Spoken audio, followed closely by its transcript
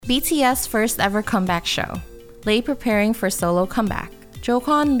BTS first ever comeback show. Lay preparing for solo comeback.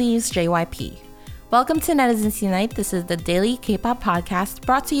 Jokwon leaves JYP. Welcome to Netizens Unite. This is the daily K-pop podcast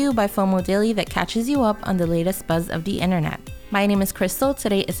brought to you by FOMO Daily that catches you up on the latest buzz of the internet. My name is Crystal.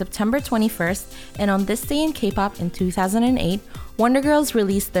 Today is September 21st, and on this day in K-pop in 2008, Wonder Girls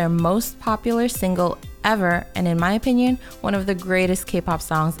released their most popular single ever, and in my opinion, one of the greatest K-pop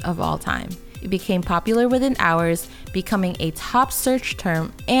songs of all time. It became popular within hours, becoming a top search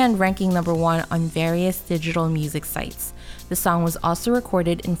term and ranking number 1 on various digital music sites. The song was also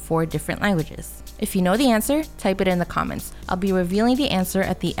recorded in 4 different languages. If you know the answer, type it in the comments. I'll be revealing the answer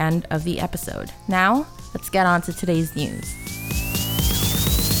at the end of the episode. Now, let's get on to today's news.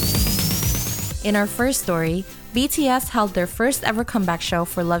 In our first story, BTS held their first ever comeback show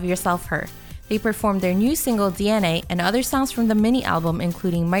for Love Yourself Her. They performed their new single DNA and other songs from the mini album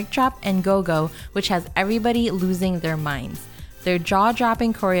including Mic Drop and Go Go, which has everybody losing their minds. Their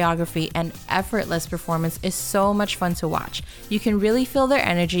jaw-dropping choreography and effortless performance is so much fun to watch. You can really feel their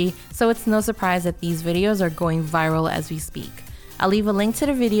energy, so it's no surprise that these videos are going viral as we speak. I'll leave a link to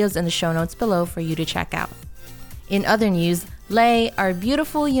the videos in the show notes below for you to check out. In other news, Lay, our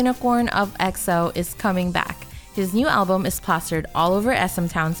beautiful unicorn of EXO, is coming back. His new album is plastered all over SM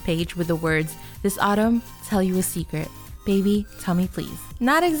Town's page with the words, "This autumn, tell you a secret. Baby, tell me please."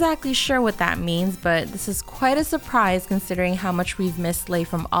 Not exactly sure what that means, but this is quite a surprise considering how much we've missed Lay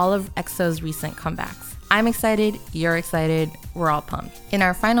from all of EXO's recent comebacks. I'm excited, you're excited, we're all pumped. In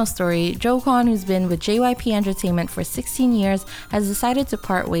our final story, Jokwon, who's been with JYP Entertainment for 16 years, has decided to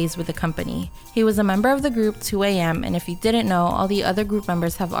part ways with the company. He was a member of the group 2AM, and if you didn't know, all the other group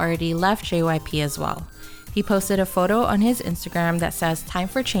members have already left JYP as well. He posted a photo on his Instagram that says "Time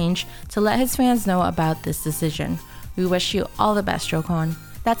for change" to let his fans know about this decision. We wish you all the best, Jokwon.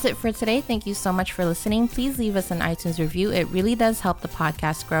 That's it for today. Thank you so much for listening. Please leave us an iTunes review. It really does help the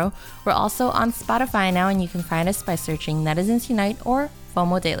podcast grow. We're also on Spotify now, and you can find us by searching Netizens Unite or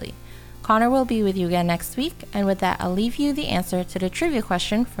FOMO Daily. Connor will be with you again next week, and with that, I'll leave you the answer to the trivia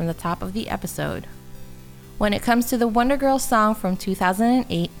question from the top of the episode. When it comes to the Wonder Girls song from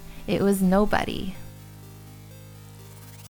 2008, it was Nobody.